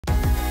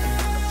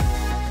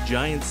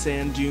giant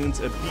sand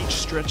dunes, a beach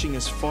stretching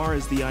as far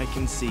as the eye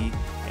can see,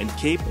 and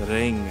Cape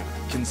Reinga,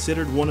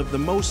 considered one of the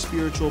most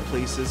spiritual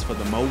places for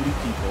the Maori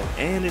people,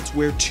 and it's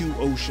where two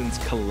oceans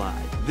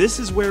collide. This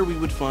is where we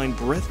would find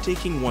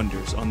breathtaking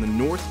wonders on the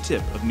north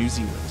tip of New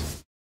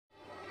Zealand.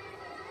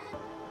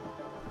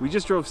 We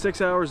just drove 6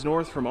 hours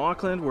north from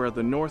Auckland. We're at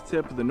the north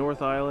tip of the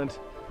North Island.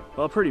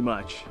 Well, pretty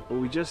much. But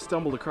we just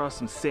stumbled across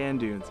some sand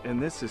dunes, and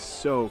this is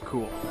so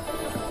cool.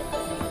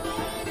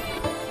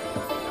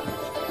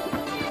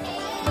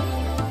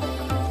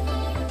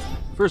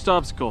 First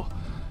obstacle,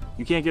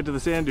 you can't get to the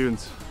sand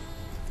dunes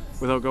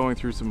without going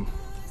through some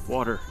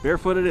water.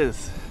 Barefoot it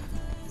is.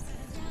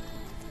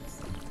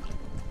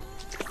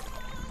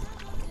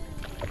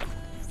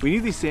 We knew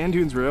these sand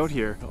dunes were out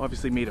here.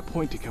 Obviously made a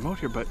point to come out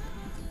here, but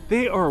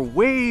they are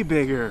way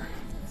bigger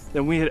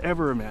than we had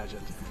ever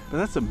imagined. But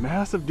that's a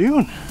massive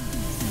dune.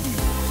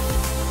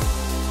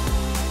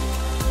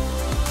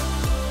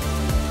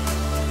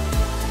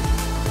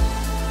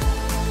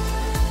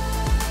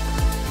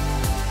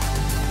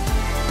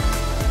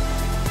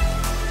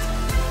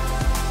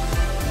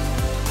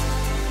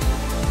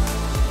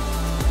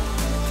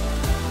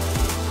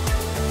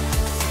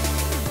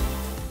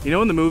 You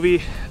know in the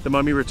movie, The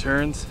Mummy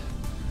Returns,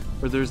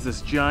 where there's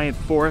this giant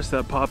forest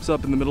that pops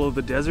up in the middle of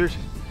the desert?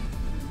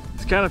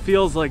 This kind of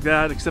feels like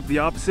that, except the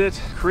opposite.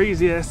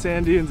 Crazy ass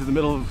sand dunes in the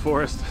middle of a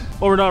forest.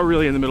 Well, we're not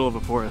really in the middle of a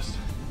forest.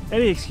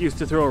 Any excuse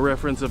to throw a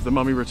reference of The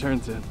Mummy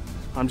Returns in,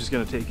 I'm just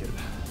gonna take it.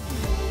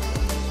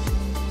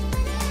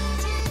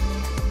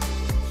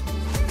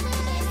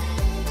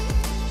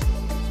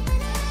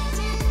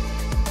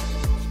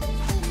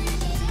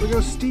 Look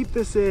how steep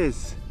this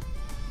is.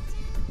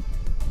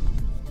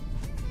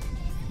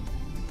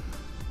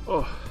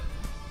 Oh,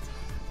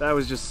 that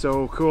was just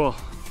so cool.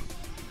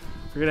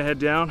 We're gonna head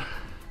down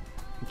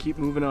and keep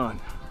moving on.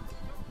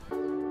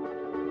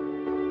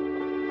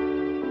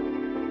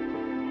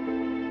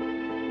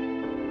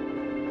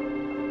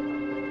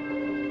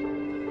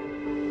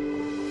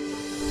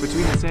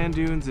 Between the sand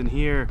dunes and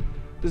here,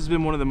 this has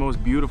been one of the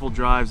most beautiful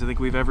drives I think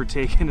we've ever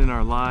taken in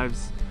our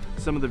lives.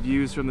 Some of the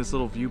views from this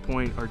little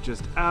viewpoint are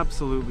just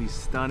absolutely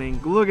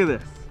stunning. Look at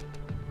this.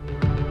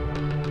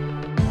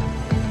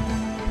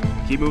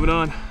 Keep moving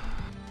on.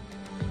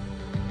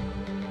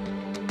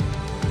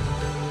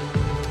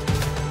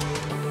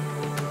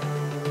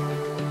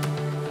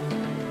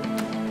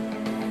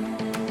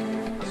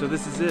 So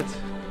this is it.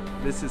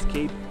 This is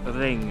Cape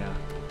Reinga.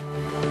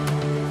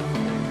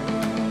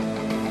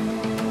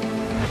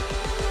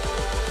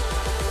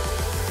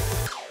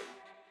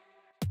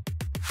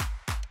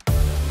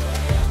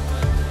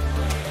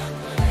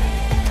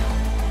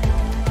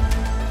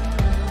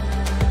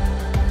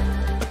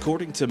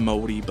 According to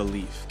Maori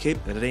belief,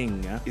 Cape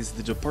Reinga is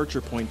the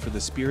departure point for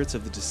the spirits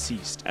of the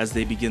deceased as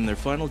they begin their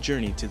final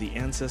journey to the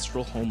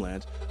ancestral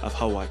homeland of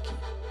Hawaii.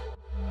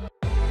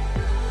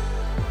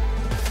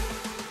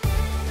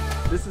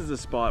 This is a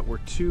spot where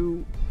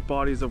two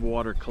bodies of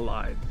water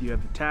collide. You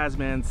have the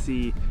Tasman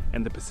Sea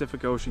and the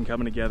Pacific Ocean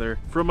coming together.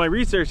 From my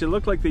research, it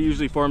looked like they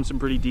usually form some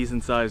pretty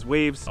decent sized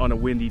waves on a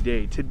windy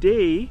day.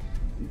 Today,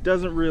 it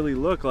doesn't really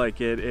look like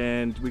it,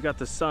 and we got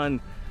the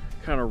sun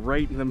kind of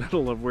right in the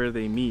middle of where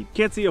they meet.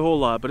 Can't see a whole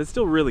lot, but it's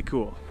still really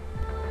cool.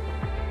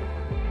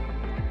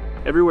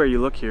 Everywhere you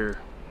look here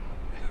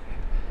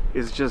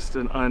is just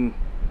an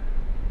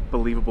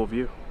unbelievable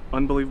view.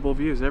 Unbelievable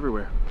views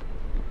everywhere.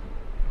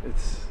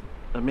 It's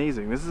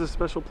amazing. This is a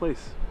special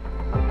place.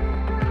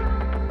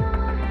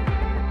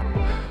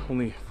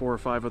 Only 4 or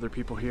 5 other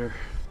people here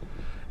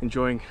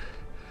enjoying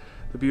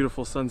the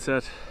beautiful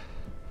sunset.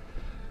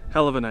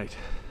 Hell of a night.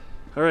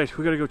 All right,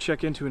 we gotta go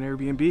check into an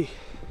Airbnb.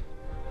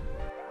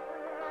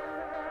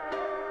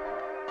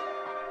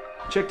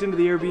 Checked into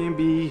the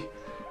Airbnb,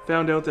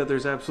 found out that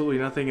there's absolutely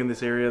nothing in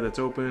this area that's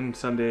open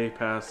Sunday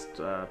past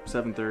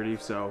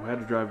 7:30, so I had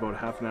to drive about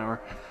half an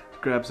hour to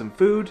grab some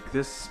food.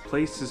 This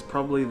place is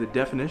probably the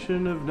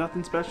definition of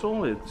nothing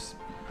special. It's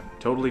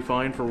totally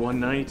fine for one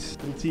night.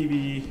 Little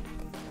TV,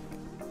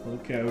 little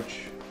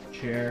couch,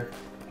 chair,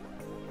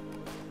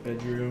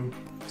 bedroom.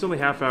 It's only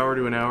half hour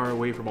to an hour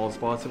away from all the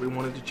spots that we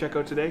wanted to check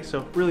out today,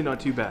 so really not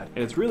too bad.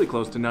 And it's really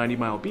close to 90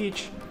 Mile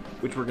Beach,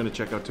 which we're gonna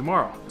check out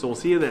tomorrow. So we'll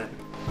see you then.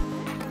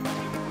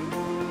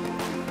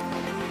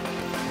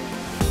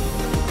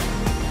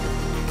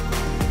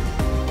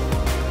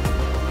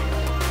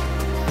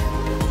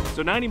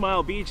 So 90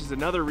 Mile Beach is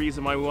another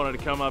reason why we wanted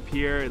to come up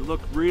here. It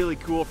looked really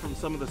cool from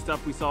some of the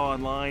stuff we saw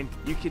online.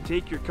 You can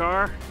take your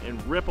car and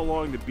rip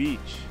along the beach.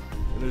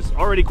 And there's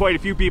already quite a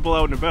few people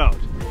out and about.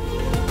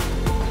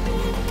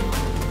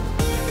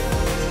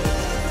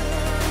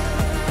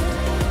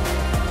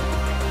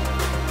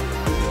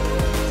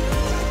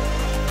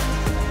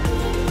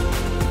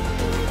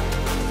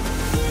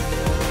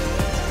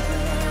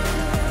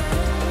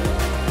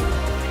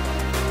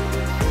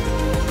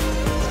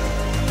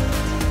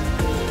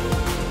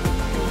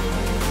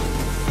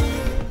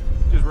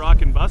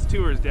 Bus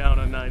tours down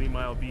on 90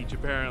 Mile Beach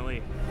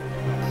apparently.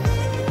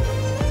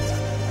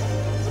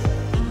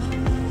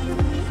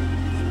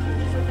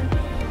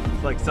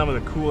 like some of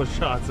the coolest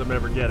shots I'm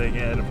ever getting,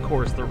 and of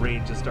course the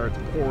rain just starts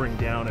pouring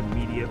down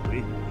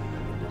immediately.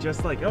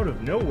 Just like out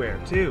of nowhere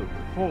too.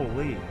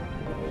 Holy.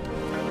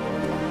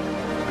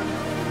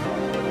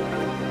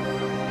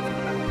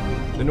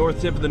 The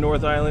north tip of the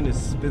North Island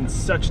has been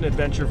such an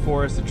adventure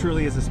for us. It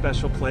truly is a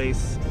special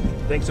place.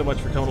 Thanks so much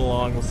for coming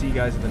along. We'll see you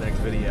guys in the next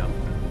video.